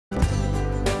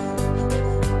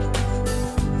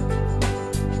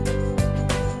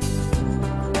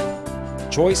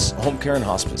Choice Home Care and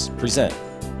Hospice present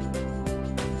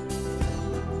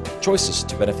Choices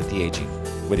to Benefit the Aging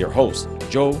with your host,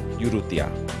 Joe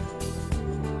Urrutia.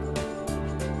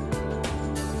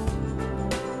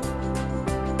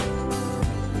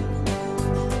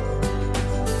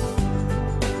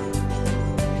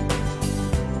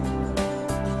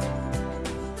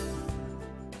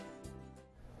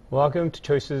 Welcome to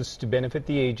Choices to Benefit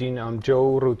the Aging. I'm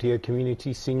Joe Urrutia,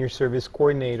 Community Senior Service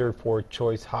Coordinator for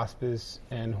Choice Hospice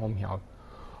and Home Health.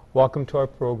 Welcome to our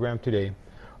program today.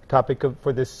 Our topic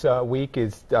for this week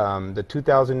is the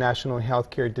 2000 National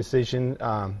Healthcare Decision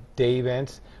Day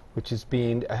events, which is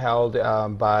being held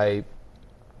by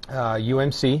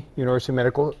UMC, University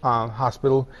Medical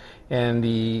Hospital, and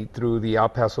through the El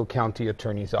Paso County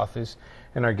Attorney's Office.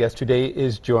 And our guest today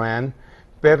is Joanne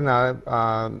Bernal,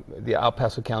 the El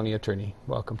Paso County Attorney.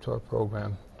 Welcome to our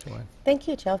program, Joanne. Thank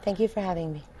you, Joe. Thank you for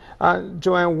having me.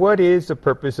 Joanne, what is the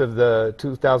purpose of the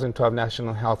 2012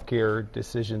 National Healthcare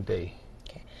Decision Day?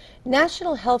 Okay.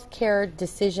 National Healthcare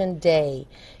Decision Day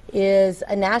is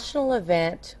a national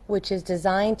event which is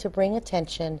designed to bring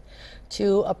attention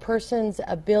to a person's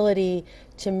ability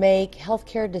to make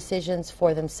healthcare decisions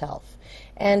for themselves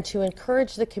and to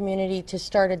encourage the community to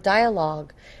start a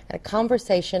dialogue and a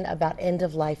conversation about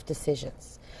end-of-life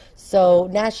decisions. So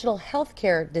National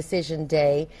Healthcare Decision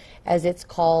Day, as it's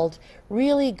called,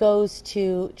 really goes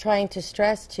to trying to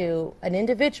stress to an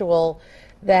individual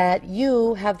that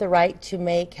you have the right to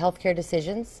make healthcare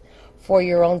decisions for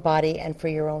your own body and for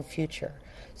your own future.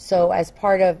 So as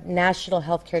part of National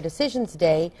Healthcare Decisions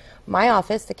Day, my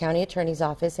office, the County Attorney's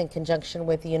Office, in conjunction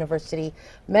with the University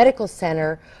Medical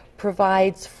Center,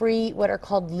 provides free what are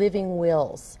called living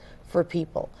wills for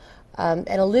people. And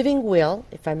a living will,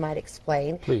 if I might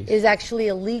explain, Please. is actually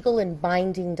a legal and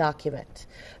binding document.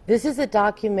 This is a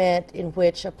document in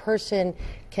which a person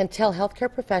can tell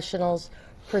healthcare professionals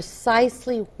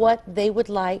precisely what they would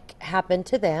like happen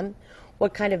to them,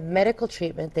 what kind of medical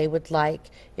treatment they would like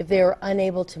if they were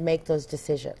unable to make those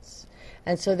decisions.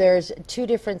 And so there's two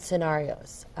different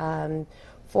scenarios.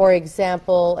 For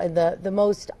example, the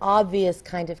most obvious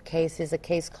kind of case is a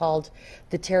case called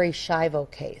the Terri Schiavo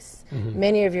case. Mm-hmm.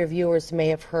 Many of your viewers may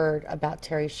have heard about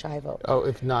Terri Schiavo. Oh,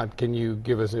 if not, can you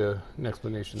give us an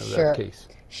explanation of Sure. that case?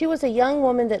 She was a young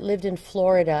woman that lived in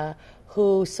Florida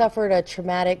who suffered a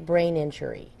traumatic brain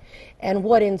injury. And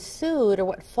what ensued, or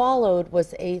what followed,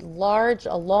 was a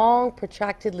long,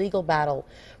 protracted legal battle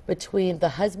between the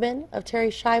husband of Terri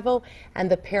Schiavo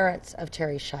and the parents of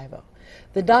Terri Schiavo.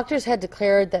 The doctors had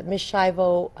declared that Ms.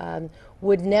 Schiavo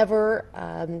would never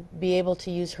be able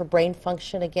to use her brain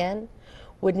function again,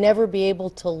 would never be able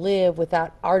to live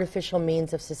without artificial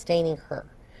means of sustaining her.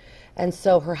 And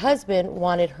so her husband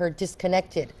wanted her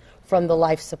disconnected from the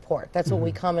life support. That's what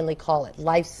we commonly call it,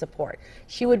 life support.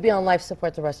 She would be on life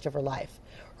support the rest of her life.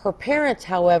 Her parents,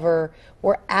 however,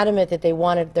 were adamant that they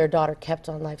wanted their daughter kept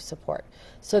on life support.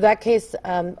 So that case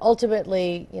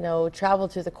ultimately,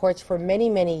 traveled through the courts for many,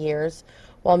 many years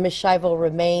while Ms. Schiavo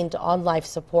remained on life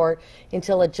support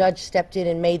until a judge stepped in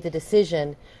and made the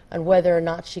decision on whether or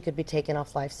not she could be taken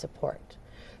off life support.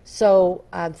 So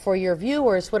for your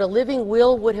viewers, what a living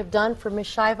will would have done for Ms.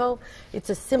 Schiavo,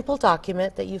 it's a simple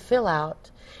document that you fill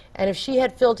out. And if she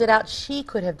had filled it out, she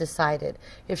could have decided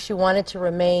if she wanted to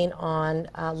remain on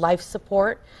life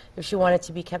support, if she wanted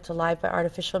to be kept alive by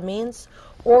artificial means,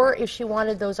 or if she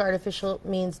wanted those artificial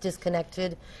means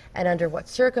disconnected and under what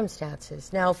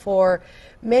circumstances. Now, for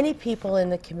many people in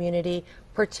the community,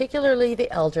 particularly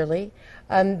the elderly,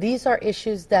 these are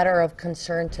issues that are of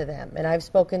concern to them. And I've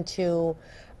spoken to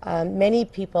many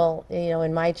people,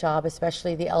 in my job,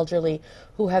 especially the elderly,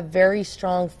 who have very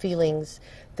strong feelings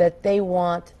that they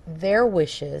want their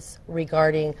wishes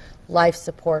regarding life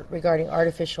support, regarding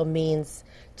artificial means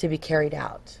to be carried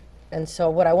out. And so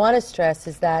what I want to stress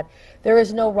is that there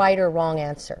is no right or wrong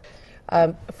answer.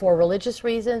 For religious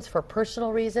reasons, for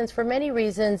personal reasons, for many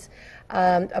reasons,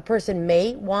 a person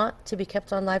may want to be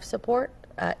kept on life support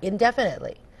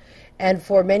indefinitely. And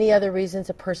for many other reasons,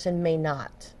 a person may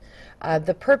not.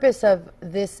 The purpose of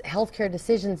this Healthcare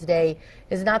Decisions Day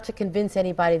is not to convince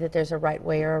anybody that there's a right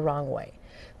way or a wrong way.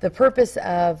 The purpose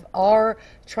of our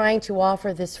trying to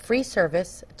offer this free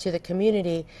service to the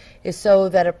community is so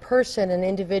that a person, an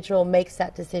individual, makes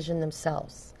that decision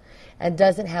themselves and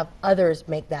doesn't have others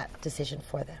make that decision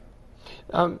for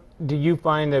them. Do you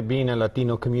find that being a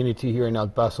Latino community here in El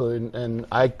Paso, and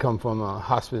I come from a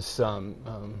hospice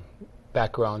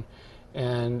background,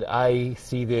 and I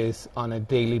see this on a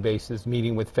daily basis,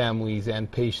 meeting with families and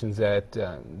patients that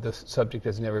the subject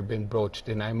has never been broached.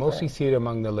 And I mostly see it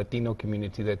among the Latino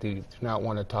community that they do not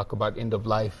want to talk about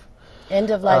end-of-life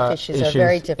End-of-life issues are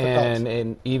very difficult.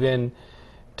 And even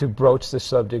to broach the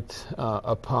subject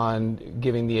upon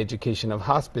giving the education of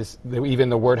hospice, even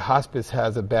the word hospice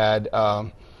has a bad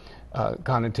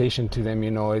connotation to them.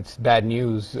 You know, it's bad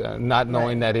news, not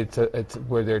knowing that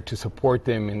we're there to support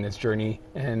them in this journey.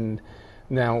 And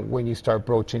now when you start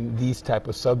broaching these type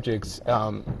of subjects,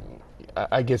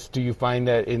 I guess, do you find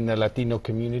that in the Latino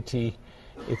community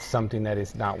it's something that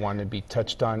is not wanting to be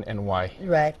touched on, and why?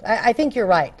 Right. I think you're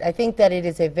right. I think that it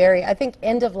is I think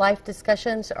end-of-life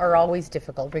discussions are always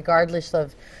difficult, regardless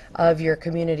of your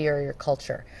community or your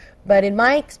culture. But in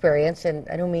my experience, and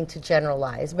I don't mean to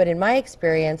generalize, but in my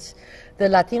experience, the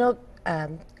Latino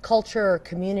culture or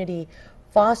community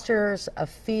fosters a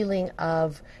feeling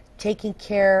of taking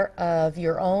care of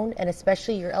your own, and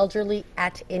especially your elderly,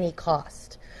 at any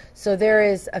cost. So there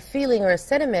is a feeling or a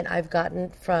sentiment I've gotten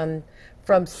from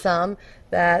some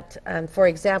that, for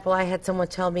example, I had someone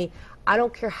tell me, I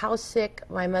don't care how sick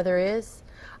my mother is,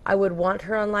 I would want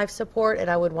her on life support, and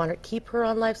I would want to keep her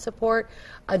on life support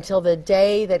until the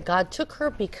day that God took her,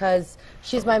 because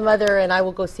she's my mother and I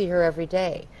will go see her every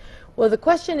day. Well, the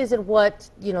question isn't what,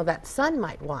 that son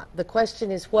might want. The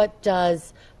question is, what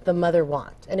does the mother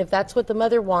want? And if that's what the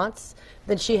mother wants,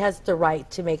 then she has the right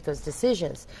to make those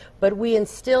decisions. But we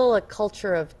instill a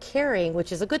culture of caring,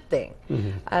 which is a good thing.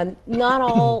 Mm-hmm. Not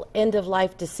all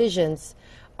end-of-life decisions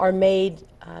are made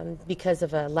because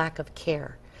of a lack of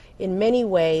care. In many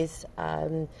ways,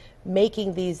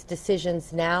 making these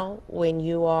decisions now when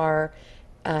you are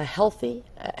healthy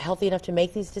enough to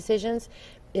make these decisions,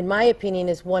 in my opinion,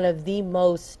 is one of the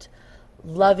most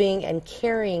loving and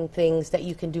caring things that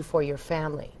you can do for your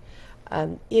family.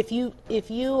 If you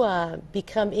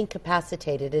become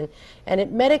incapacitated,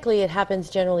 and medically it happens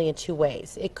generally in two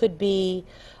ways. It could be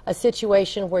a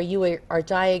situation where you are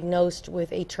diagnosed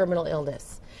with a terminal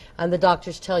illness, and the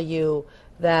doctors tell you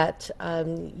that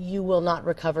you will not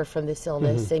recover from this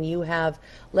illness, mm-hmm. and you have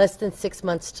less than 6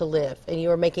 months to live, and you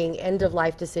are making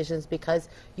end-of-life decisions because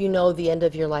you know the end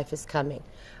of your life is coming.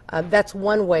 That's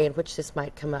one way in which this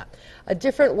might come up. A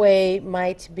different way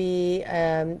might be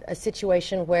a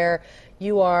situation where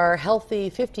you are a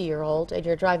healthy 50-year-old and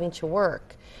you're driving to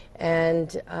work,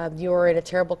 and you're in a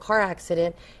terrible car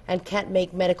accident and can't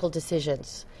make medical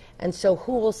decisions. And so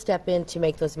who will step in to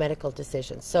make those medical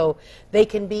decisions? So they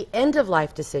can be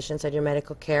end-of-life decisions on your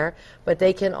medical care, but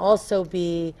they can also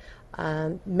be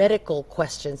medical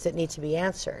questions that need to be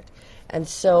answered. And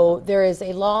so there is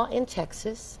a law in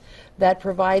Texas that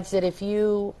provides that if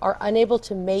you are unable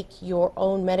to make your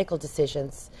own medical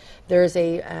decisions, there's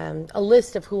a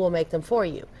list of who will make them for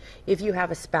you. If you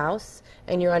have a spouse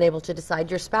and you're unable to decide,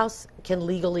 your spouse can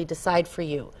legally decide for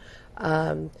you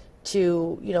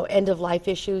to end-of-life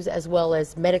issues as well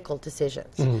as medical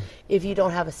decisions. Mm-hmm. If you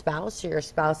don't have a spouse, or your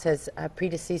spouse has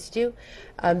predeceased you,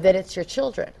 then it's your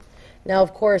children. Now,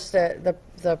 of course,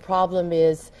 the problem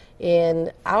is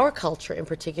in our culture in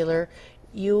particular,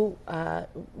 you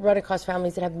run across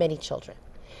families that have many children.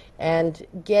 And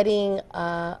getting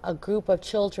a group of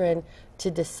children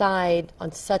to decide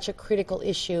on such a critical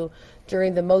issue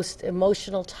during the most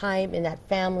emotional time in that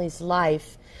family's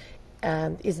life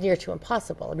is near to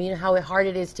impossible. I mean, you know how hard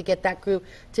it is to get that group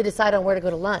to decide on where to go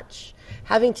to lunch.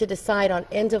 Having to decide on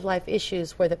end-of-life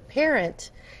issues where the parent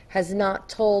has not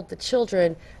told the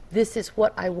children, this is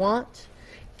what I want,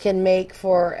 can make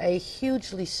for a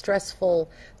hugely stressful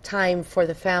time for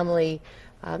the family,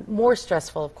 more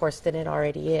stressful, of course, than it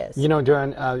already is. You know,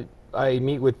 Joanne, I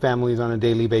meet with families on a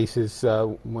daily basis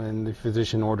when the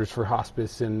physician orders for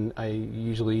hospice, and I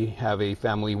usually have a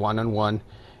family one-on-one.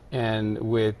 And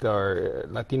with our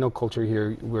Latino culture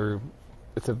here,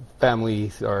 it's a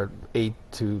families are 8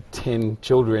 to 10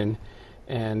 children,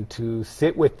 and to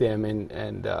sit with them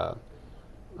and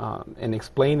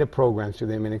explain the programs to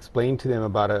them and explain to them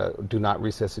about a do not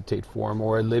resuscitate form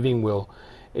or a living will,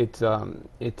 it's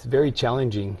very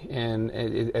challenging. And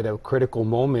at a critical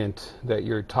moment that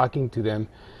you're talking to them,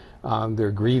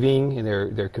 they're grieving and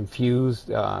they're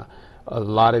confused. A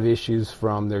lot of issues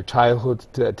from their childhood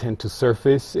tend to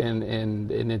surface,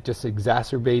 and it just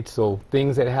exacerbates. So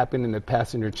things that happened in the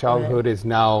past in their childhood is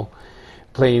now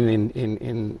playing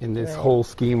in this whole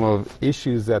scheme of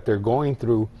issues that they're going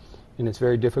through, and it's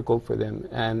very difficult for them.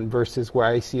 And versus where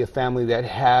I see a family that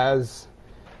has,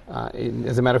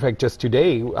 as a matter of fact, just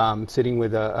today, sitting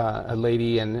with a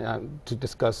lady and to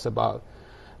discuss about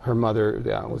her mother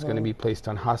was going to be placed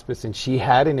on hospice, and she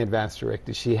had an advance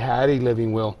directive, she had a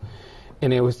living will.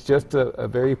 And it was just a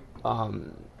very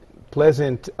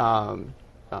pleasant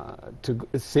to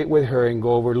sit with her and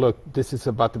go over, look, this is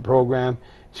about the program.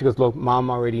 She goes, look,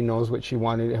 Mom already knows what she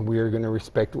wanted, and we are going to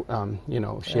respect,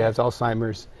 she has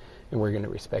Alzheimer's, and we're going to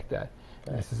respect that.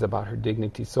 Right. This is about her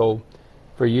dignity. So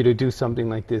for you to do something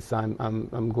like this,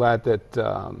 I'm glad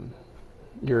that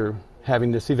you're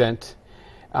having this event.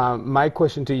 My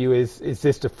question to you is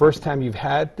this the first time you've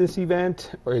had this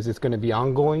event, or is this going to be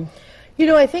ongoing? You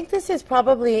know, I think this is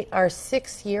probably our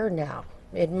 6th year now.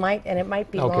 It might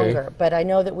be longer, but I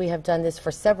know that we have done this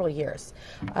for several years.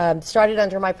 Started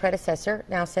under my predecessor,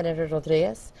 now Senator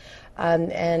Rodriguez,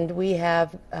 and we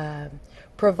have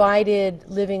provided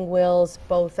living wills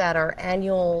both at our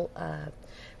annual,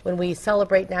 when we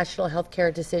celebrate National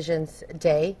Healthcare Decisions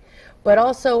Day, but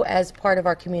also as part of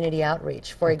our community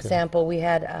outreach. For example, we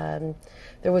had,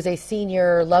 there was a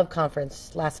senior love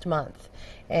conference last month.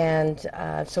 And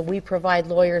so we provide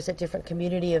lawyers at different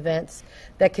community events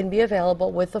that can be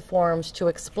available with the forms to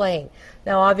explain.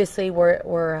 Now, obviously,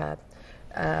 we're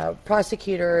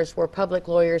prosecutors, we're public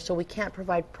lawyers, so we can't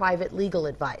provide private legal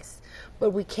advice.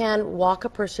 But we can walk a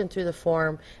person through the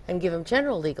form and give them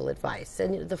general legal advice.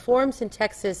 And the forms in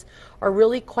Texas are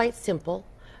really quite simple.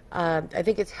 I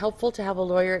think it's helpful to have a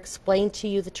lawyer explain to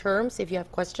you the terms if you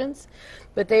have questions,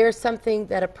 but they are something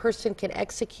that a person can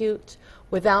execute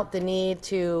without the need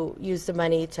to use the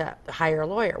money to hire a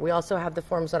lawyer. We also have the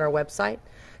forms on our website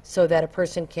so that a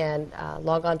person can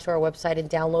log on to our website and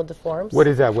download the forms. What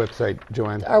is that website,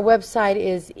 Joanne? Our website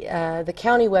is, the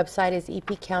county website is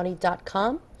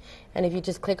epcounty.com. And if you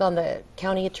just click on the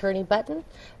county attorney button,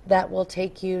 that will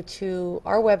take you to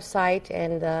our website,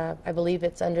 and I believe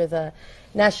it's under the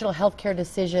National Healthcare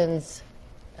Decisions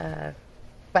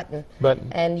button.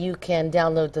 And you can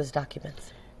download those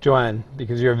documents. Joanne,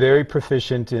 because you're very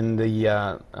proficient in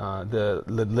the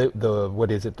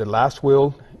what is it, the last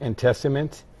will and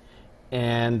testament,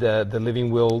 and the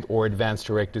living will or advance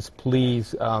directives,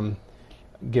 please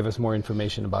give us more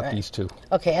information about these two.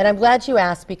 Okay, and I'm glad you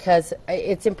asked, because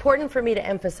it's important for me to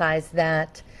emphasize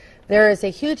that there is a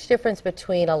huge difference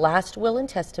between a last will and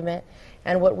testament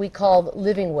and what we call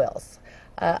living wills.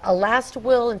 A last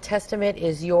will and testament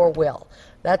is your will.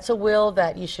 That's a will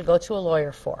that you should go to a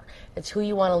lawyer for. It's who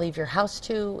you want to leave your house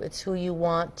to. It's who you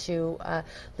want to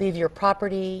leave your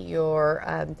property,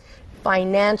 your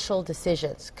financial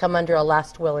decisions come under a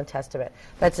last will and testament.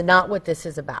 That's not what this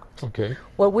is about. Okay.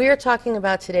 What we are talking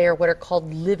about today are what are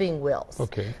called living wills.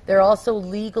 Okay. They're also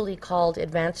legally called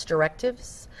advance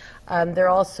directives. They're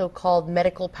also called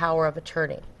medical power of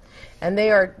attorney. And they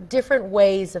are different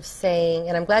ways of saying,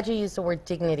 and I'm glad you used the word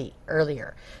dignity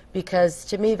earlier, because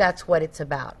to me that's what it's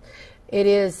about. It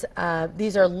is,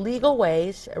 these are legal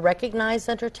ways recognized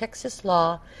under Texas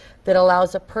law that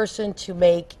allows a person to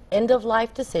make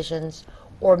end-of-life decisions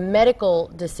or medical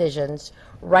decisions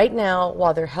right now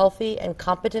while they're healthy and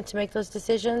competent to make those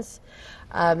decisions,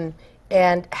 and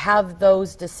have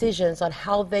those decisions on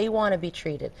how they want to be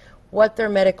treated, what their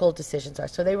medical decisions are.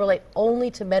 So they relate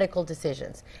only to medical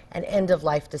decisions and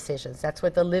end-of-life decisions. That's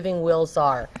what the living wills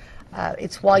are.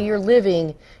 It's while you're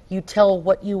living, you tell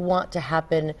what you want to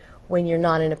happen when you're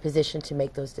not in a position to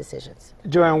make those decisions.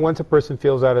 Joanne, once a person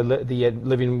fills out the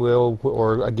living will,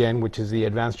 or again, which is the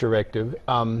advance directive,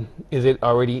 is it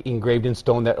already engraved in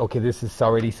stone that, okay, this is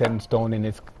already set in stone and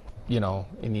it's, you know,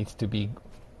 it needs to be,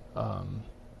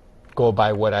 go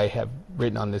by what I have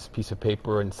written on this piece of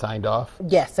paper and signed off?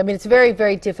 Yes, I mean, it's very,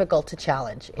 very difficult to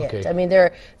challenge it. Okay. I mean,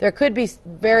 there could be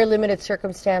very limited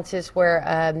circumstances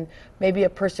where maybe a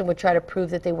person would try to prove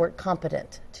that they weren't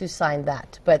competent to sign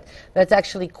that, but that's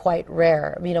actually quite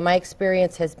rare. You know, my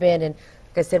experience has been, and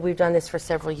like I said, we've done this for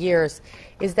several years,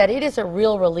 is that it is a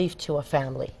real relief to a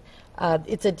family.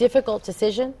 It's a difficult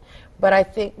decision, but I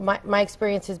think my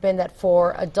experience has been that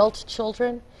for adult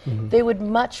children, they would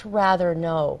much rather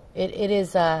know. It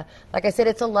is, like I said,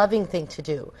 it's a loving thing to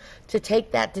do, to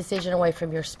take that decision away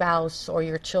from your spouse or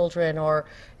your children, or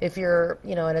if you're,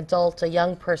 you know, an adult, a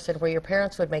young person, where your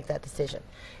parents would make that decision.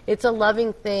 It's a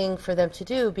loving thing for them to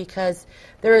do because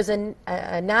there is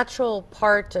a natural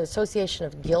part, association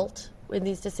of guilt in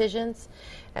these decisions.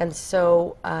 And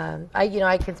so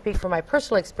I can speak from my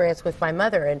personal experience with my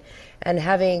mother, and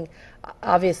having,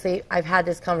 obviously, I've had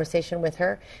this conversation with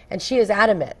her, and she is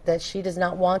adamant that she does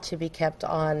not want to be kept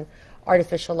on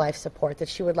artificial life support, that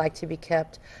she would like to be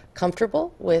kept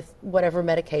comfortable with whatever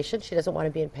medication. She doesn't want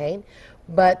to be in pain.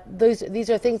 But these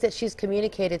are things that she's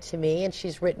communicated to me, and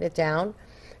she's written it down.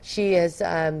 She has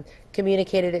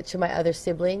communicated it to my other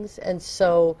siblings, and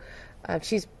so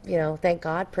she's, you know, thank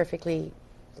God, perfectly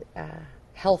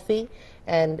healthy,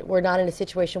 and we're not in a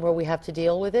situation where we have to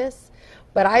deal with this.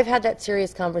 But I've had that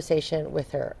serious conversation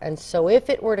with her, and so if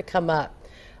it were to come up,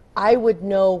 I would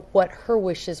know what her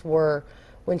wishes were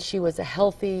when she was a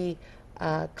healthy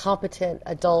competent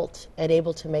adult and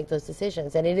able to make those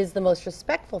decisions. And it is the most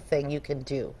respectful thing you can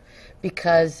do,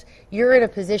 because you're in a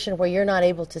position where you're not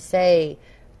able to say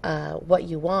what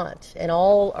you want, and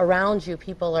all around you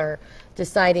people are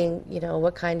deciding, you know,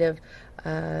 what kind of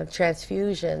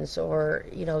transfusions or,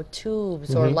 you know,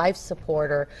 tubes or life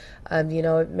support, or you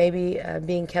know, maybe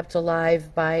being kept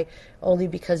alive by only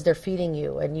because they're feeding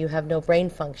you and you have no brain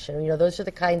function. You know, those are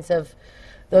the kinds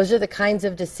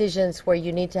of decisions where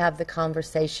you need to have the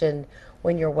conversation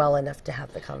when you're well enough to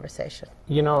have the conversation.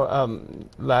 You know,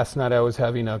 last night I was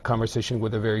having a conversation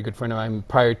with a very good friend of mine.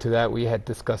 Prior to that, we had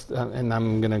discussed, and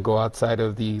I'm going to go outside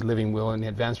of the living will and the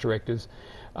advance directives.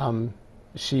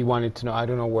 She wanted to know, I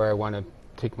don't know where I want to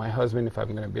take my husband, if I'm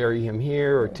going to bury him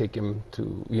here or take him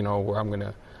to, you know, where I'm going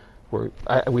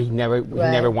to, we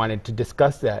never wanted to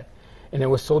discuss that. And it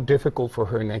was so difficult for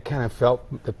her, and I kind of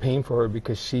felt the pain for her,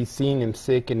 because she's seen him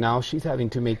sick, and now she's having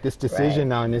to make this decision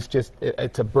now, and it's just,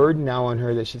 it's a burden now on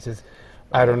her that she says,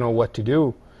 I don't know what to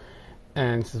do.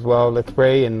 And says, well, let's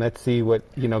pray and let's see what,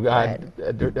 you know, God,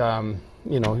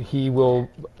 you know, He will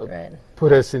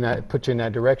put you in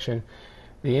that direction.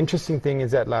 The interesting thing is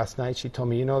that last night she told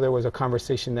me, you know, there was a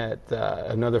conversation that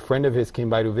another friend of his came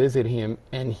by to visit him,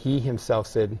 and he himself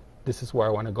said, this is where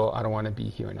I want to go. I don't want to be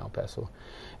here in El Paso.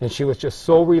 And she was just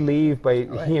so relieved by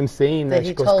him saying that.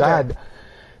 She goes, God,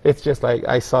 it's just like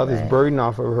I saw this burden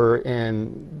off of her.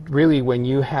 And really, when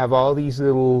you have all these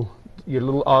all your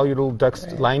little ducks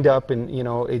lined up, and, you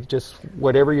know, it just,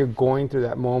 whatever you're going through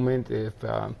that moment, if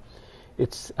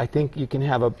I think you can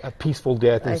have a peaceful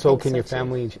death, and so can your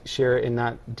family share it and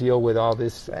not deal with all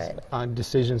this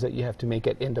decisions that you have to make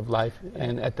at end of life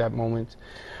and at that moment.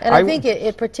 And I think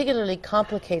it particularly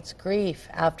complicates grief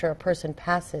after a person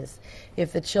passes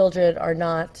if the children are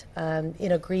not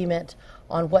in agreement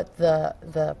on what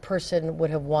the person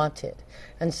would have wanted.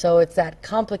 And so it's that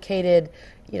complicated,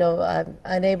 you know,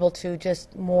 unable to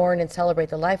just mourn and celebrate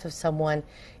the life of someone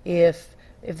if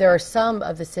there are some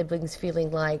of the siblings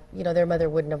feeling like, you know, their mother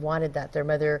wouldn't have wanted that, their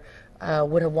mother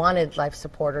would have wanted life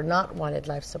support or not wanted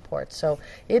life support. So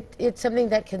it's something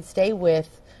that can stay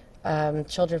with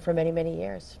children for many, many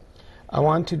years. I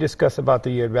want to discuss about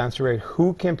the advance directive.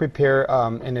 Who can prepare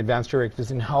an advance directive,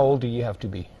 and how old do you have to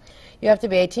be? You have to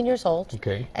be 18 years old,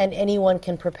 okay, and anyone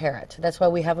can prepare it. That's why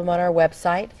we have them on our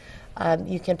website.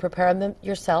 You can prepare them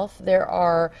yourself. There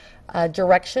are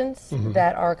directions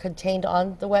that are contained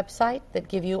on the website that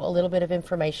give you a little bit of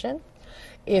information.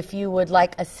 If you would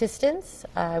like assistance,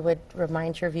 I would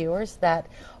remind your viewers that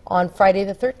on Friday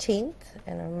the 13th,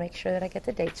 and I'll make sure that I get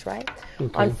the dates right,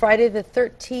 on Friday the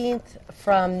 13th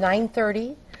from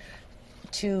 9:30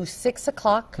 to 6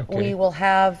 o'clock, we will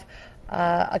have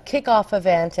a kickoff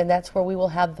event, and that's where we will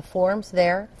have the forms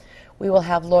there. We will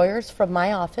have lawyers from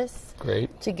my office,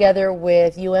 together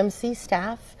with UMC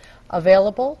staff,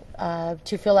 available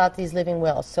to fill out these living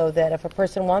wills, so that if a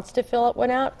person wants to fill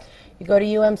one out, you go to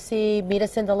UMC, meet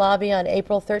us in the lobby on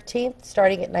April 13th,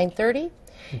 starting at 9:30,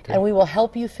 and we will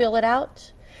help you fill it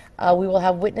out. We will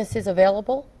have witnesses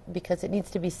available, because it needs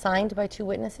to be signed by 2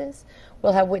 witnesses.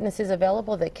 We'll have witnesses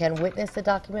available that can witness the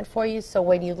document for you, so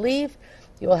when you leave,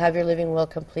 you will have your living will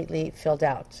completely filled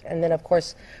out. And then, of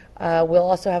course, we'll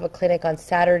also have a clinic on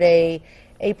Saturday,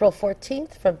 April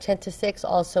 14th from 10 to 6,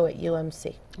 also at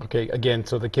UMC. Okay, again,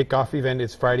 so the kickoff event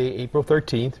is Friday, April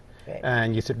 13th,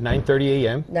 and you said 9:30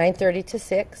 a.m.? 9:30 to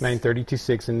 6. 9:30 to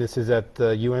 6, and this is at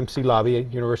the UMC lobby,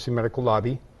 University Medical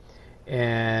Lobby.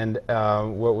 And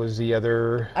what was the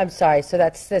other? I'm sorry, so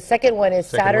that's the second one is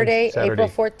Saturday, April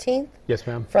 14th? Yes,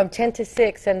 ma'am. From 10 to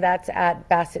 6, and that's at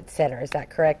Bassett Center, is that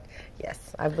correct?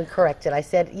 Yes, I've been corrected. I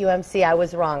said UMC, I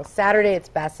was wrong. Saturday, it's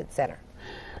Bassett Center.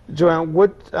 Joanne,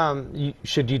 what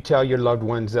should you tell your loved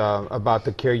ones about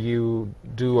the care you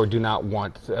do or do not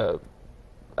want?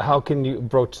 How can you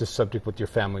broach this subject with your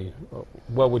family?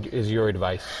 What is your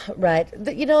advice? Right.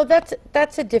 You know,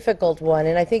 that's a difficult one,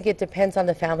 and I think it depends on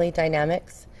the family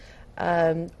dynamics.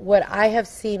 What I have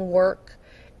seen work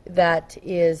that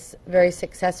is very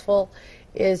successful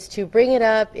is to bring it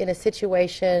up in a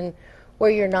situation where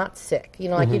you're not sick. You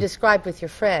know, like you described with your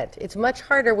friend. It's much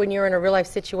harder when you're in a real-life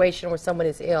situation where someone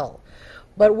is ill.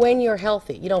 But when you're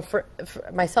healthy, you know, for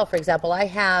myself, for example, I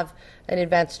have an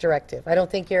advance directive. I don't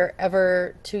think you're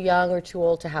ever too young or too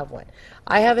old to have one.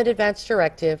 I have an advance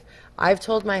directive. I've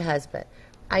told my husband,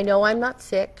 I know I'm not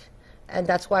sick, and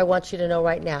that's why I want you to know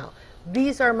right now.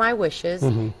 These are my wishes.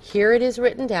 Here it is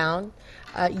written down.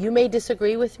 You may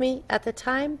disagree with me at the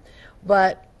time,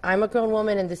 but I'm a grown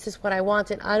woman, and this is what I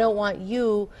want, and I don't want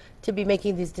you to be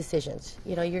making these decisions.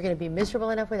 You know, you're going to be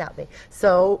miserable enough without me.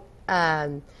 So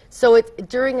it's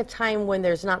during a time when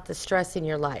there's not the stress in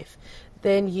your life.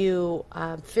 Then you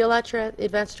fill out your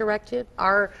advance directive.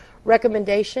 Our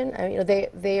recommendation,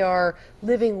 they are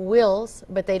living wills,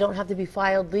 but they don't have to be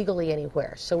filed legally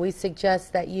anywhere. So we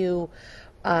suggest that you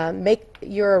make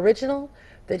your original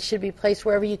that should be placed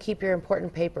wherever you keep your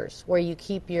important papers, where you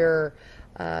keep your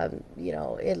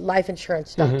life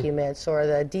insurance documents or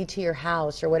the deed to your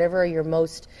house or whatever are your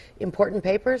most important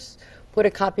papers. Put a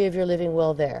copy of your living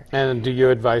will there. And do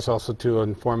you advise also to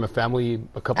inform a family,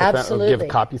 a couple Absolutely. give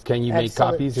copies? Can you make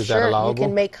copies? Is that allowable? Sure, you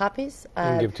can make copies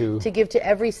to give to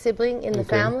every sibling in the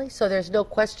family. So there's no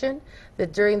question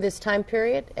that during this time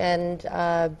period. And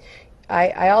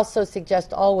I also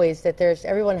suggest always that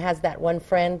everyone has that one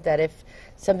friend that if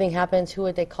something happens, who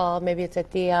would they call? Maybe it's a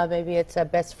tia, maybe it's a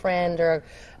best friend or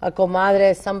a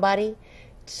comadre, somebody,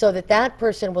 so that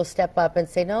person will step up and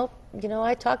say, no,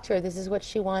 I talked to her, this is what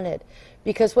she wanted.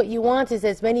 Because what you want is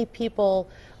as many people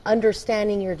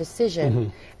understanding your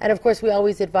decision. And of course, we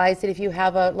always advise that if you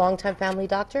have a longtime family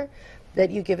doctor, that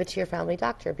you give it to your family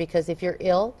doctor. Because if you're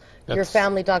ill, your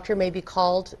family doctor may be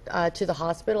called to the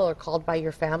hospital or called by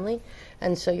your family.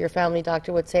 And so your family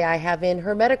doctor would say, I have in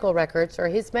her medical records or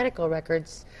his medical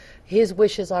records his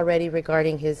wishes already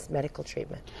regarding his medical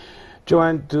treatment.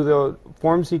 Joanne, do the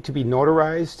forms need to be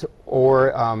notarized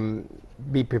or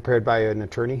be prepared by an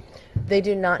attorney? They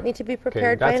do not need to be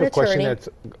prepared by an attorney. That's a question that's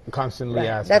constantly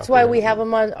asked. That's why we have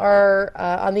them on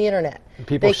on the internet.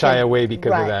 People shy away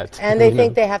because of that. And they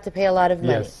think they have to pay a lot of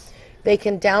money. Yes. They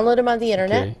can download them on the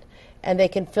internet and they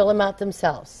can fill them out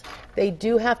themselves. They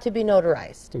do have to be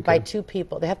notarized by two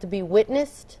people. They have to be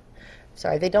witnessed.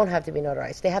 Sorry, they don't have to be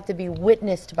notarized. They have to be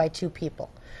witnessed by two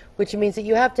people, which means that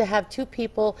you have to have two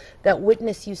people that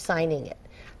witness you signing it.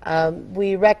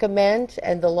 We recommend,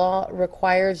 and the law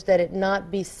requires, that it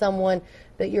not be someone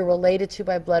that you're related to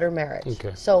by blood or marriage.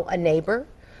 So a neighbor,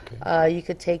 you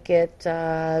could take it,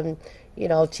 to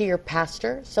your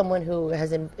pastor, someone who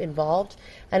has involved.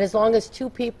 And as long as two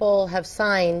people have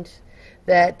signed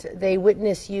that they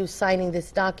witness you signing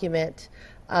this document,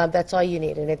 that's all you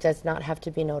need, and it does not have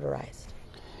to be notarized.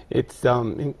 It's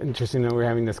interesting that we're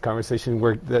having this conversation.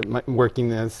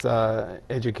 Working as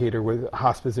educator with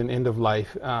hospice and end of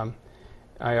life,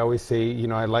 I always say,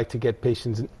 I'd like to get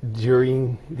patients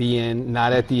during the end,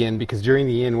 not at the end, because during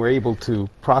the end we're able to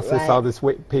process all this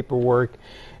paperwork,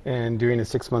 and during a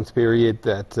 6 month period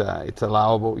that it's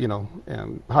allowable.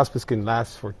 Hospice can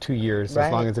last for 2 years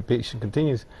as long as the patient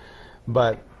continues,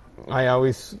 but I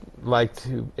always like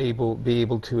to be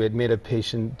able to admit a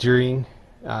patient during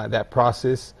that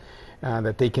process,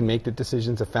 that they can make the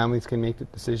decisions, the families can make the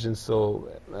decisions. So,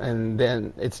 and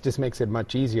then it just makes it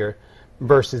much easier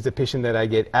versus the patient that I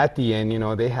get at the end.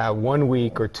 They have 1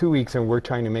 week or 2 weeks, and we're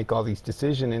trying to make all these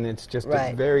decisions, and it's just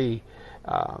a very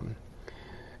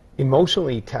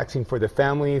emotionally taxing for the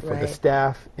family, for the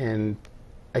staff, and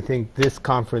I think this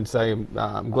conference,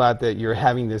 I'm glad that you're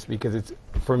having this, because it's,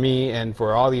 for me and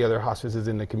for all the other hospices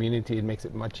in the community, it makes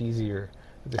it much easier,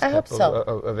 this type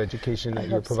of education that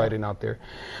you're providing out there.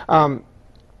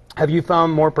 Have you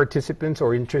found more participants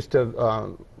or interest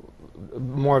of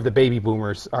more of the baby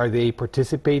boomers? Are they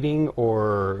participating,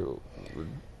 or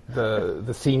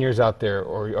the seniors out there,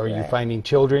 or are you finding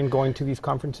children going to these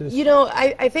conferences?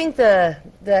 I think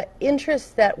the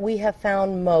interest that we have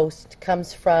found most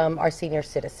comes from our senior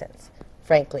citizens,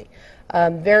 frankly.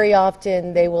 Very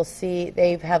often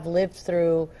they have lived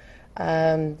through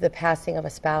the passing of a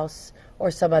spouse or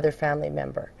some other family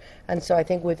member. And so I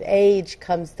think with age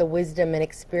comes the wisdom and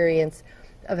experience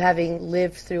of having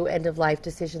lived through end-of-life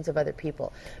decisions of other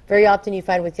people. Very often you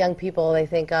find with young people, they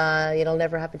think, it'll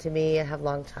never happen to me, I have a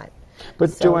long time.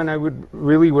 But Joanne, I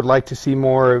really would like to see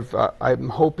more of, I'm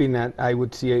hoping that I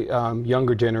would see a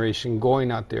younger generation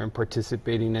going out there and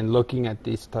participating and looking at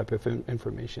this type of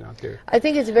information out there. I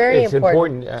think it's very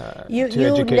important. To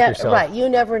educate yourself. Right, you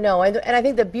never know. And I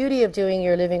think the beauty of doing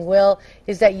your living will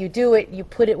is that you do it, you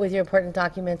put it with your important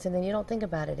documents, and then you don't think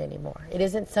about it anymore. It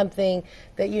isn't something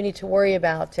that you need to worry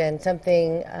about, and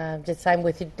something just time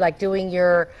with, like doing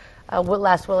your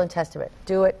last will and testament.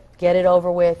 Do it, get it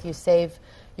over with, you save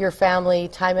your family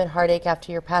time and heartache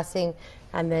after your passing,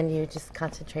 and then you just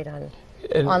concentrate on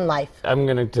life. I'm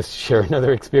going to just share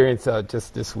another experience.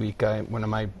 Just this week, one of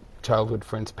my childhood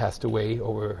friends passed away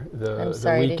over the I'm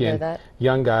sorry weekend. to hear that.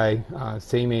 Young guy,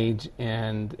 same age,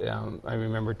 and I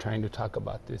remember trying to talk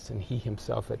about this, and he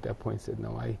himself at that point said,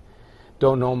 "No, I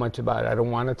don't know much about it. I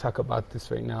don't want to talk about this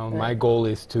right now. Right. My goal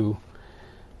is to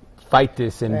fight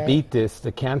this and beat this,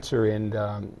 the cancer."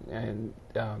 And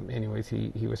anyways,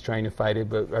 he was trying to fight it,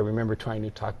 but I remember trying to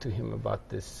talk to him about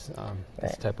this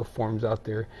this type of forms out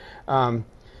there.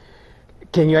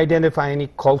 Can you identify any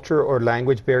culture or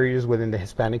language barriers within the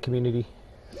Hispanic community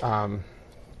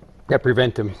that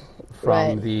prevent them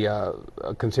from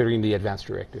considering the advance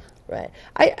directive? Right.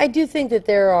 I do think that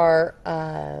there are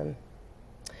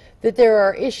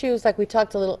issues, like we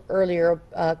talked a little earlier,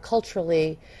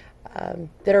 culturally,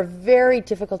 that are very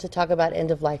difficult to talk about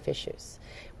end-of-life issues.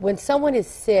 When someone is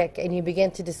sick and you begin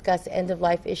to discuss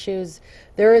end-of-life issues,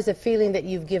 there is a feeling that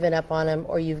you've given up on them,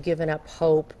 or you've given up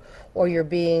hope, or you're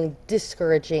being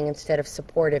discouraging instead of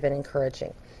supportive and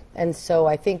encouraging. And so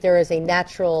I think there is a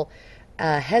natural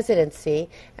hesitancy.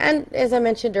 And as I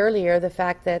mentioned earlier, the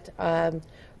fact that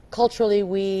culturally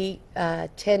we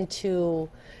tend to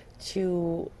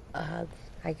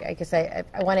I guess I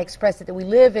want to express it, that we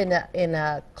live in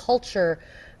a culture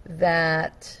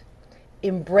that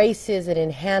embraces and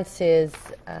enhances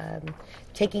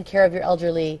taking care of your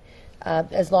elderly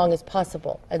as long as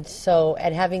possible, and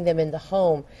having them in the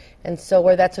home. And so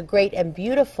where that's a great and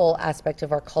beautiful aspect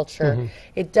of our culture,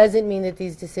 it doesn't mean that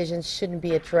these decisions shouldn't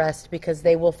be addressed, because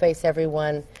they will face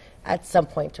everyone at some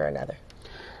point or another.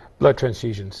 Blood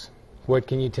transfusions. What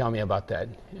can you tell me about that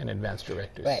in advance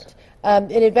directives? Right.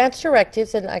 In advance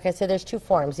directives, and like I said, there's two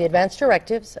forms. The advance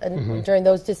directives, and during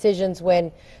those decisions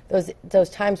when, those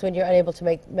times when you're unable to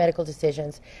make medical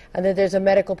decisions. And then there's a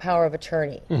medical power of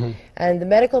attorney. And the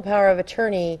medical power of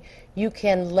attorney, you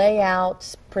can lay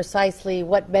out precisely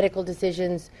what medical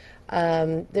decisions,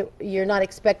 you're not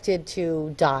expected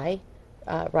to die,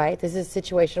 right? This is a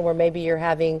situation where maybe you're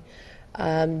having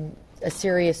a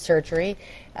serious surgery.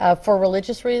 For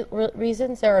religious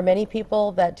reasons, there are many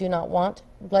people that do not want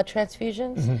blood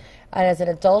transfusions. And as an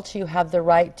adult, you have the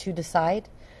right to decide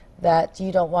that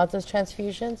you don't want those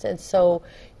transfusions. And so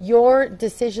your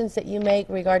decisions that you make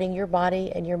regarding your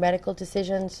body and your medical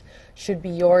decisions should be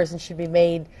yours, and should be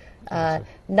made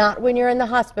not when you're in the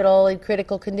hospital in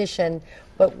critical condition,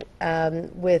 but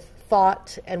with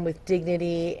thought and with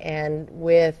dignity and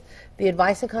with the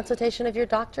advice and consultation of your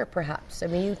doctor, perhaps. I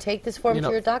mean, you take this form to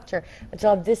your doctor and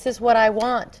tell them, this is what I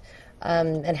want,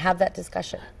 and have that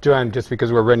discussion. Joanne, just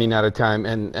because we're running out of time,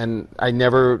 and I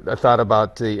never thought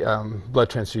about the blood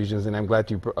transfusions, and I'm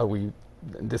glad we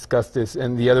discussed this.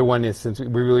 And the other one is, since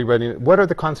we're really running, what are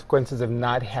the consequences of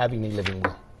not having a living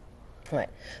will? Right.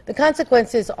 The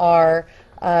consequences are,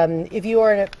 if you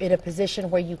are in a position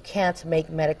where you can't make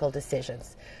medical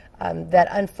decisions, that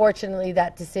unfortunately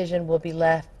that decision will be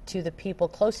left to the people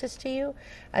closest to you,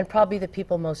 and probably the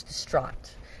people most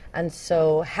distraught. And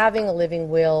so having a living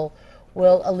will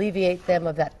alleviate them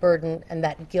of that burden and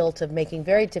that guilt of making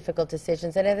very difficult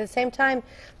decisions, and at the same time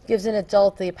gives an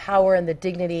adult the power and the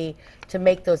dignity to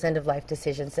make those end-of-life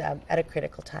decisions at a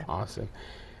critical time. Awesome.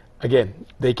 Again,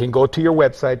 they can go to your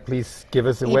website. Please give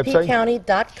us a website.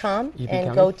 epcounty.com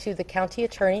and go to the county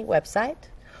attorney website.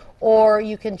 Or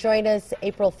you can join us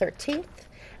April 13th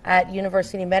at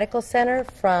University Medical Center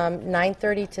from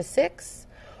 9:30 to 6,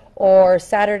 or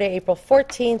Saturday, April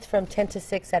 14th from 10 to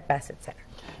 6 at Bassett Center.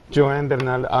 Joanne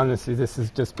Bernal, honestly, this has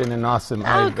just been an awesome.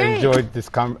 I've enjoyed this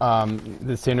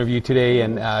interview today,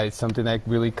 and it's something that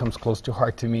really comes close to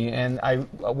heart to me. And I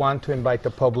want to invite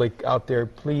the public out there,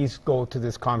 please go to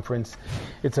this conference.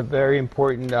 It's a very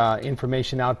important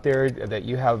information out there, that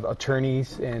you have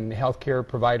attorneys and healthcare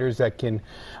providers that can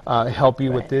help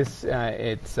you with this.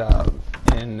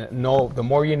 And the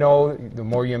more you know, the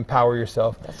more you empower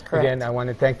yourself. That's correct. Again, I want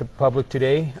to thank the public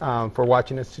today for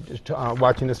watching us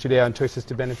today on Choices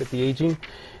to Benefit the Aging.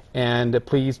 And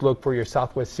please look for your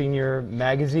Southwest Senior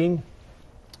magazine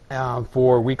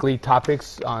for weekly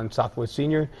topics on Southwest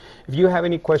Senior. If you have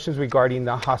any questions regarding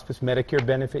the hospice Medicare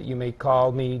benefit, you may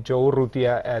call me, Joe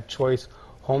Urrutia, at Choice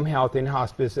Home Health and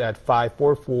Hospice at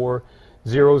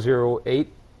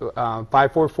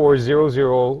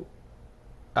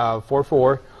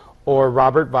 544-0044, or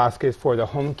Robert Vasquez for the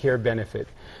home care benefit.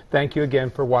 Thank you again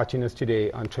for watching us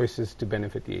today on Choices to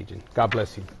Benefit the Aging. God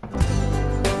bless you.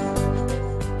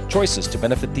 Choices to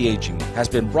Benefit the Aging has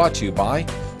been brought to you by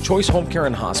Choice Home Care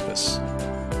and Hospice.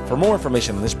 For more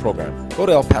information on this program, go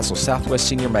to El Paso Southwest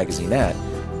Senior Magazine at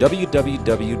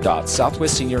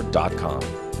www.southwestsenior.com.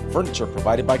 Furniture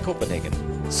provided by Copenhagen,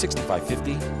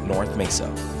 6550 North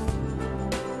Mesa.